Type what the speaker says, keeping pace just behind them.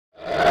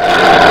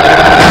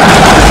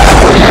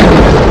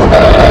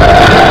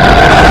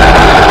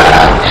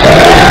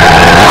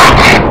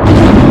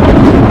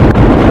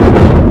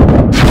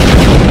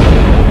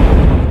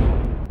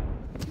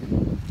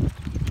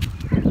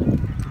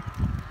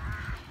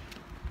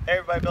Hey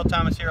everybody, Bill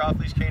Thomas here, Off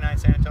Leash K9,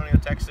 San Antonio,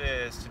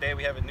 Texas. Today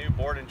we have a new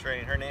board and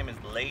train. Her name is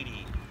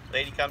Lady.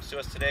 Lady comes to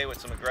us today with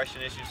some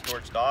aggression issues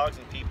towards dogs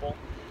and people.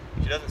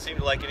 She doesn't seem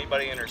to like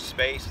anybody in her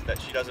space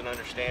that she doesn't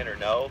understand or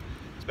know,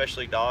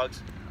 especially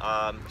dogs.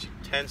 She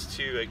tends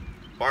to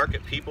bark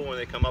at people when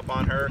they come up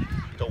on her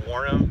to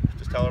warn them,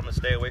 just tell them to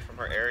stay away from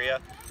her area.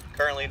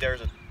 Currently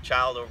there's a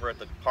child over at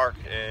the park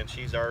and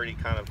she's already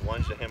kind of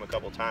lunged at him a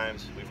couple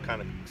times. We've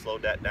kind of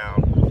slowed that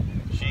down.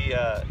 She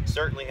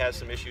certainly has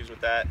some issues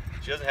with that.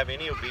 She doesn't have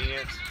any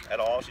obedience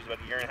at all. She's about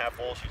a 1.5 years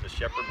old. She's a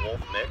shepherd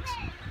wolf mix,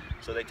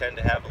 so they tend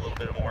to have a little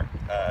bit of more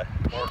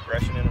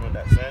aggression in them in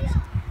that sense.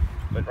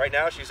 But right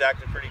now she's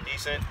acting pretty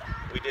decent.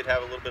 We did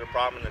have a little bit of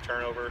problem in the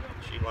turnover.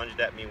 She lunged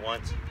at me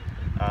once.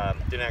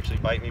 Didn't actually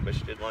bite me, but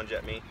she did lunge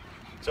at me.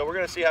 So we're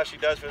gonna see how she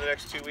does for the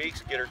next 2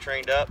 weeks. Get her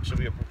trained up.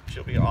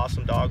 She'll be an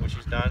awesome dog when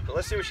she's done. But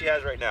let's see what she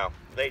has right now.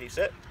 Lady,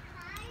 sit.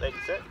 Lady,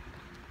 sit.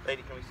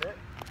 Lady, can we sit?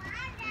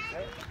 Can we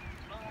sit?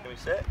 Can we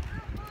sit?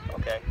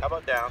 Okay, how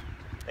about down?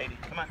 Lady,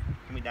 come on.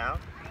 Can we down?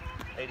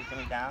 Lady, can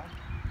we down?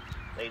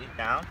 Lady,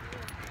 down?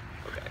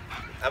 Okay.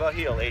 How about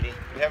heel, lady?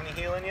 Do you have any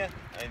heel in you?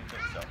 I didn't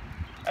think so.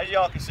 As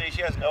y'all can see,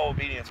 she has no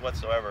obedience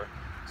whatsoever.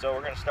 So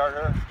we're gonna start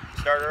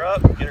her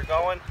up, get her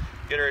going,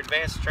 get her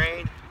advanced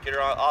trained, get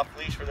her off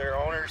leash for their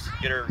owners,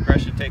 get her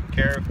aggression taken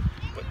care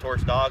of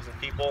towards dogs and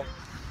people,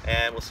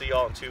 and we'll see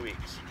y'all in 2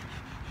 weeks.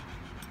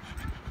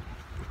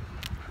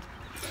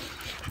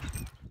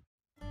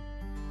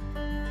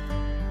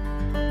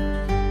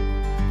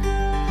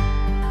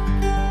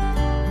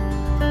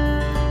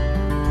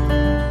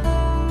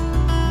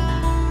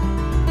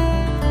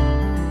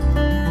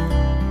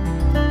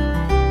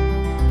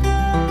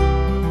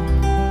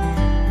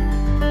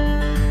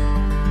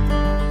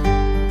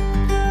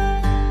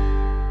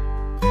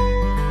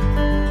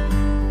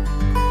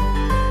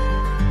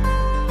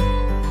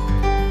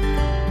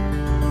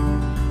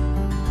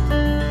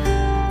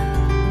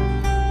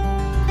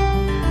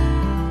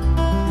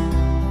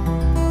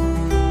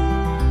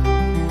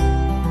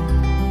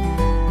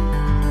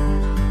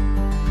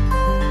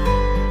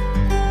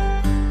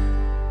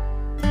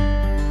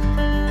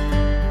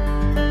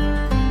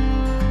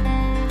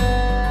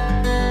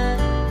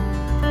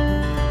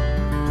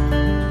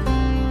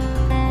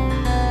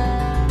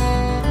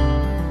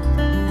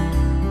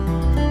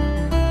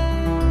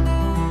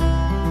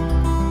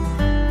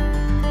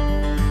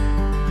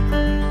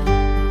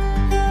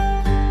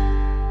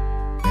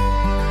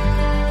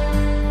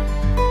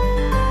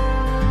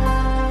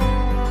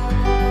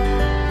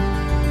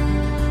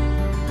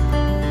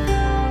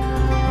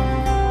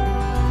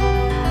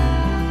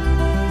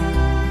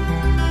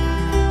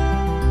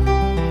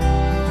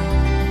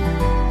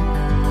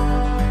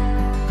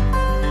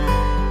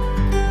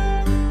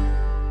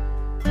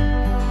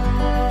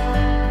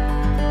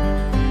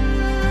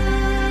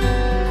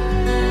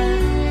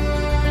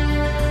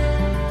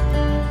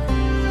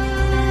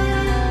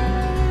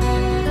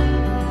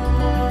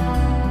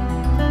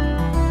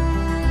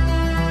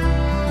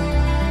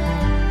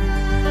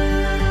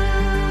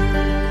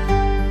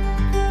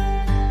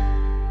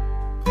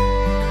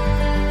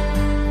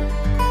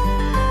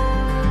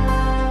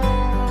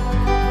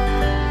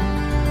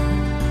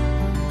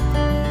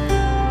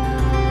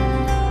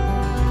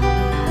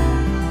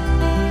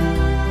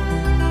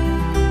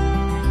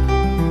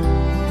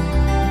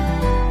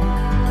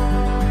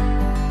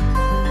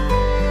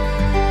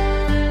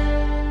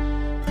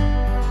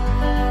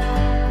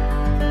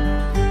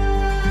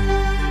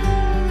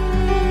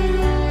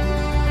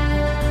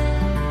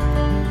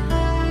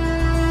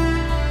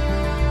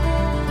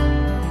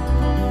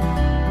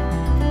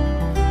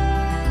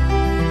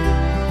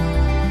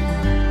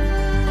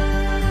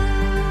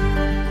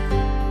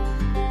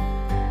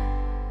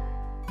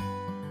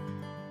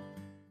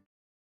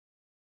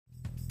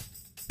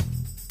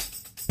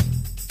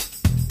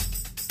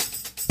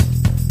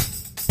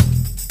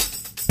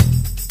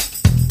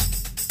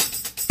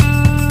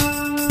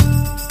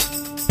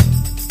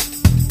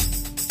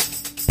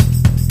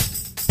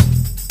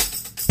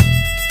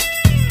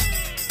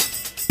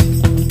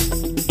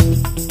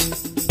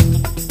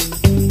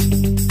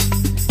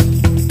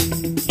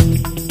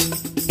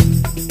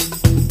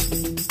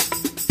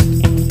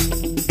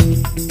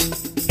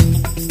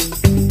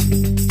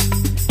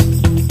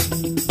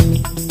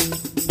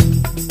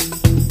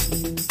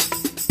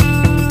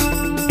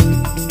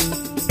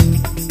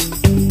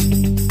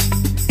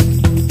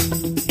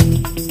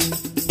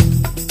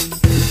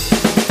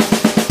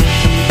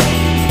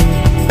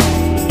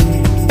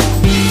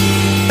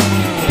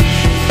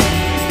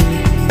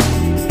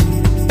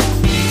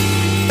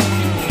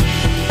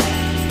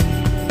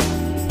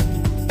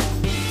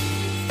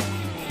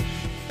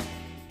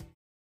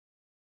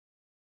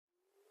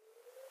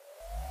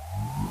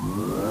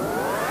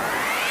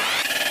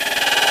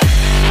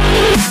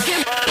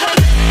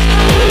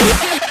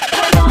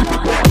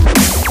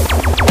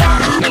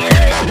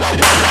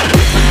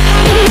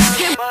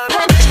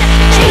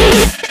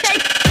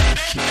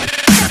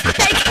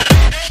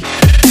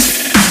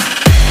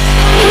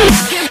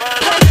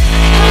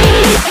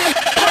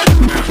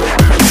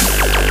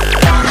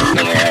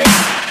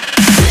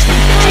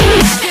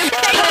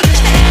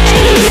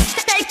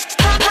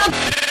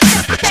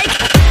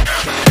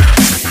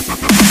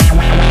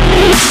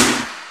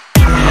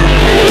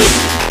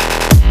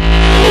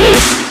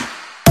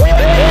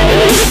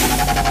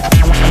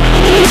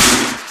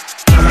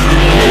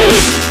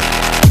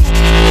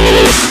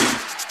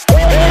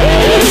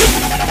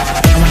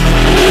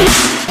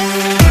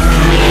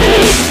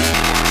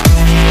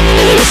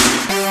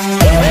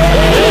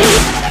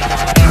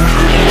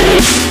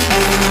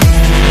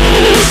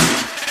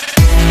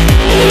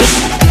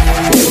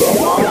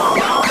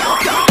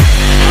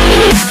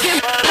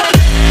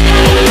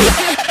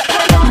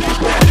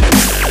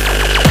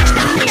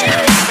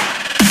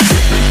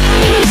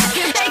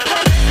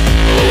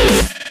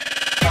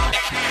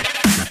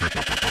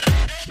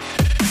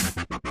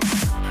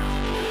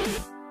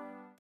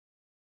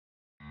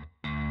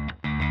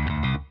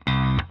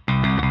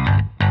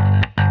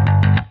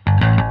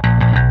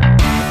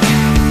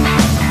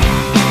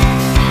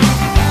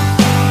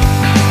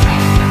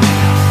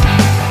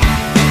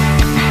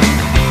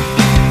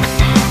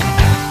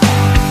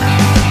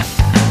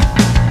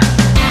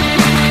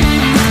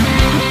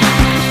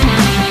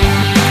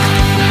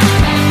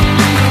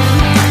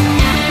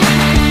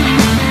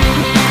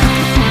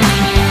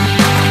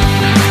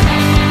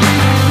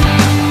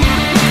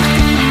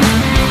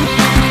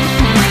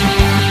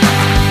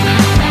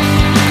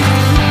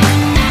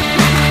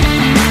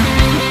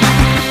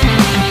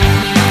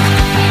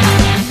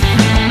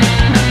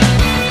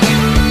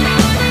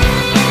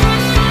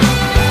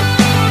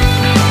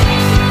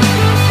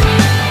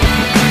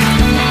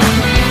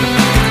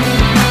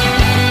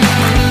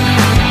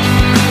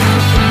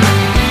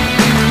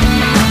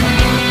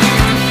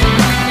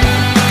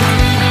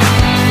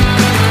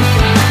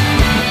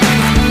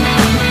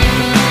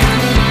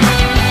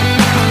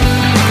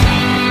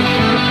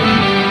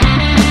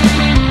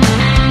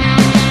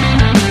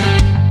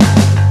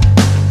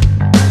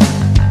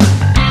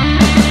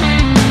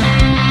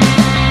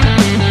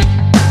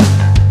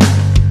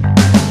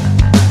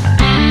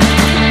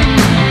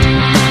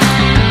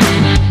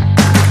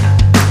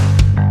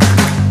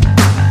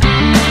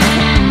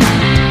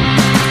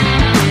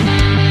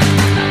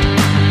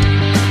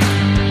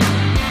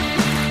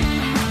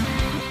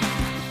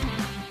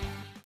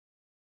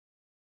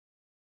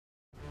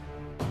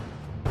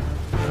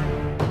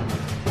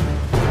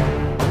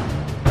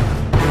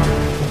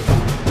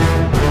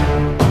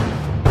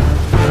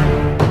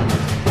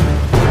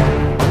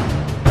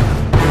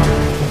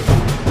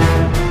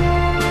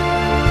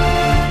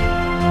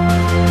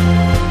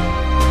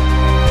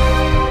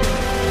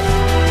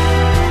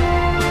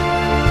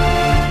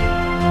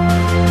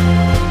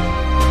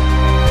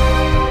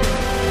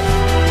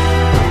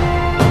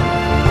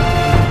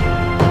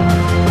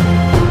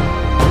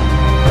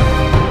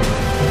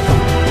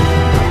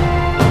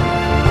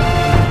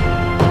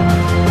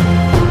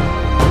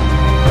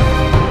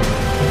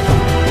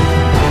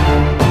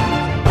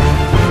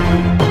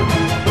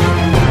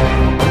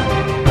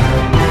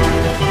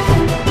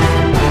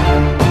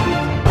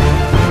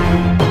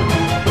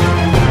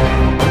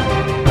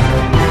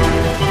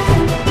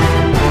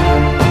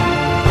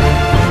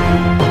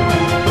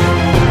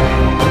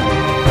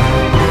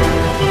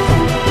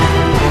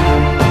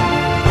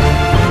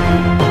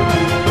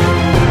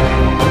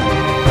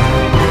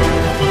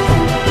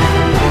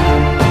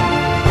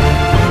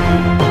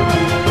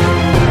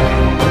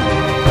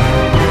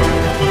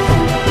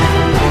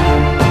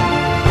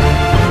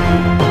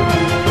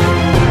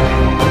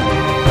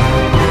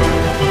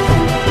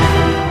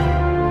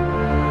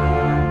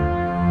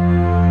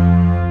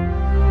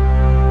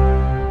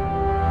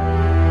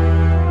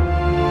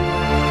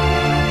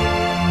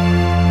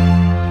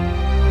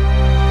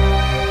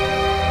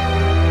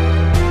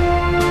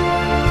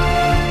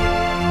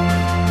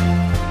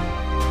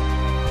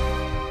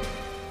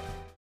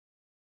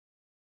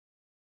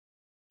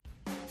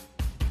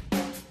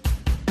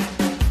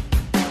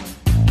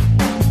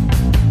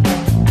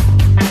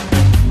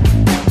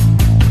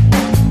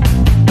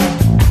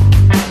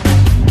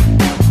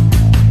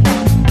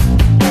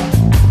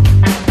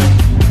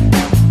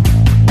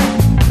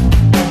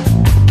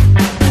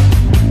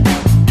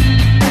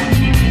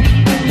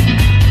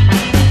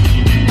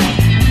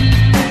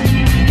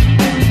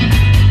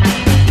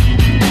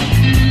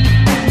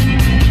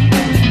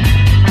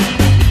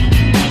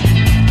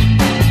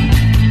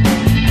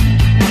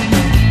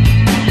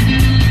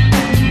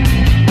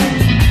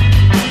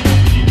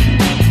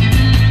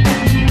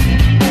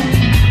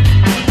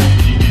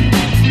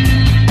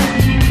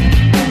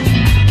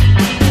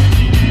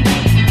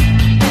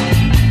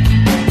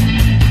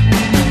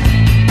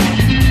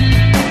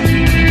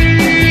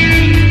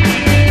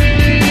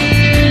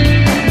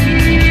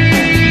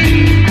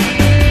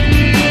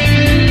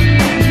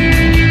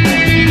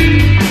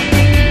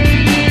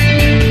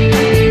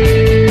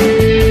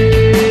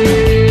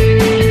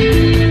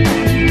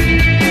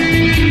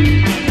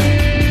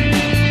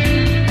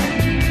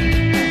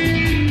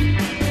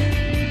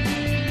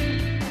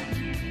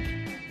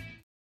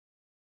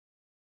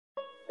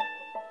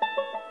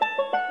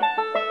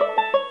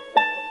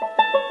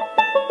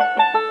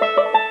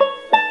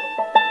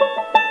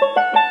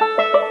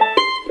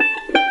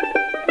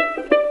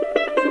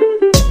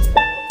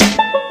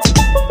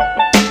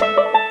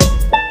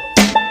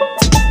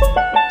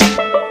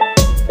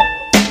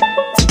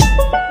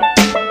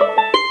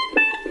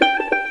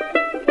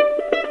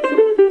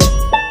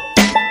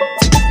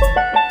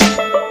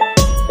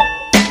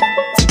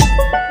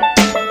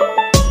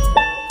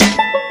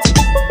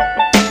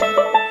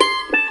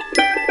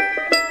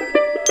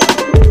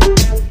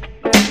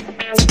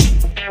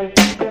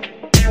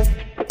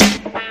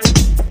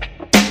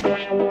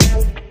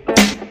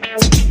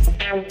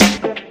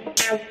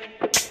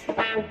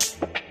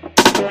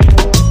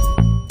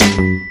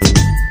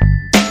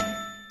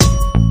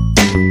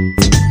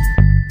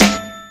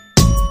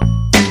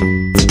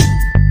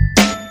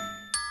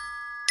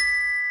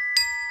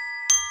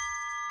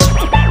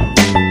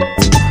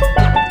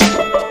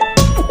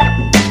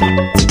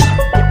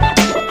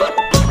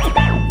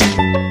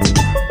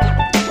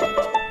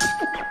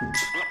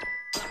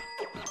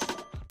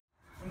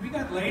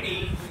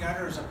 We got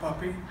her as a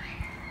puppy,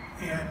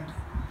 and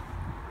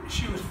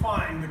she was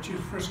fine, but she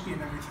was frisky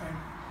and everything.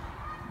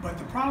 But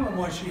the problem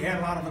was she had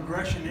a lot of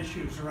aggression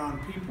issues around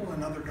people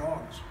and other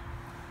dogs.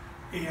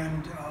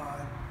 And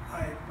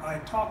I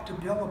talked to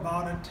Bill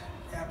about it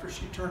after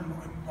she turned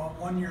about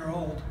 1 year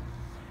old.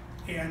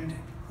 And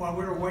while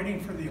we were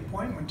waiting for the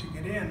appointment to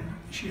get in,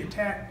 she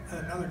attacked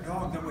another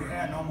dog that we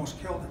had and almost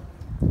killed it.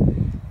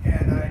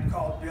 And I had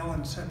called Bill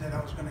and said that I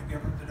was going to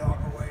give her the dog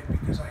away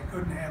because I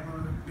couldn't have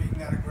her being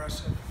that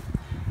aggressive.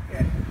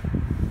 And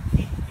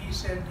he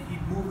said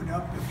he'd move it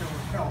up if there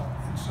was help.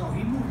 And so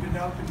he moved it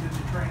up and did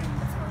the training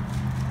with her.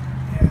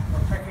 And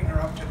we're picking her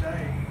up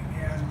today.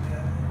 And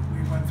we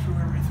went through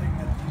everything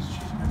that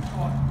she's been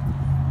taught.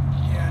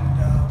 And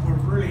we're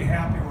really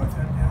happy with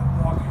it.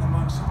 Walking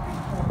amongst the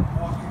people,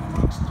 walking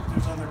amongst,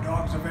 there's other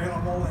dogs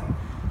available, and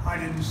I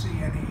didn't see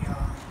any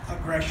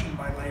aggression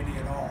by Lady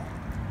at all.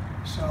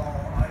 So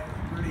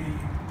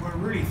we're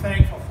really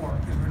thankful for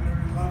it because we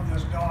really love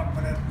this dog,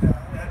 but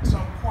at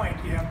some point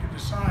you have to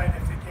decide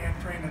if you can't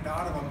train it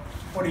out of him,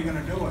 what are you going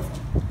to do with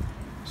him?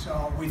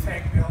 So we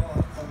thank Bill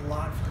a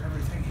lot for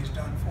everything he's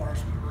done for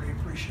us. We really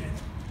appreciate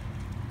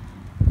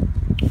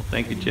it.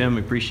 Thank you, Jim.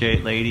 We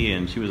appreciate Lady,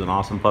 and she was an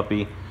awesome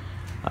puppy.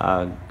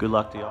 Good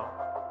luck to y'all.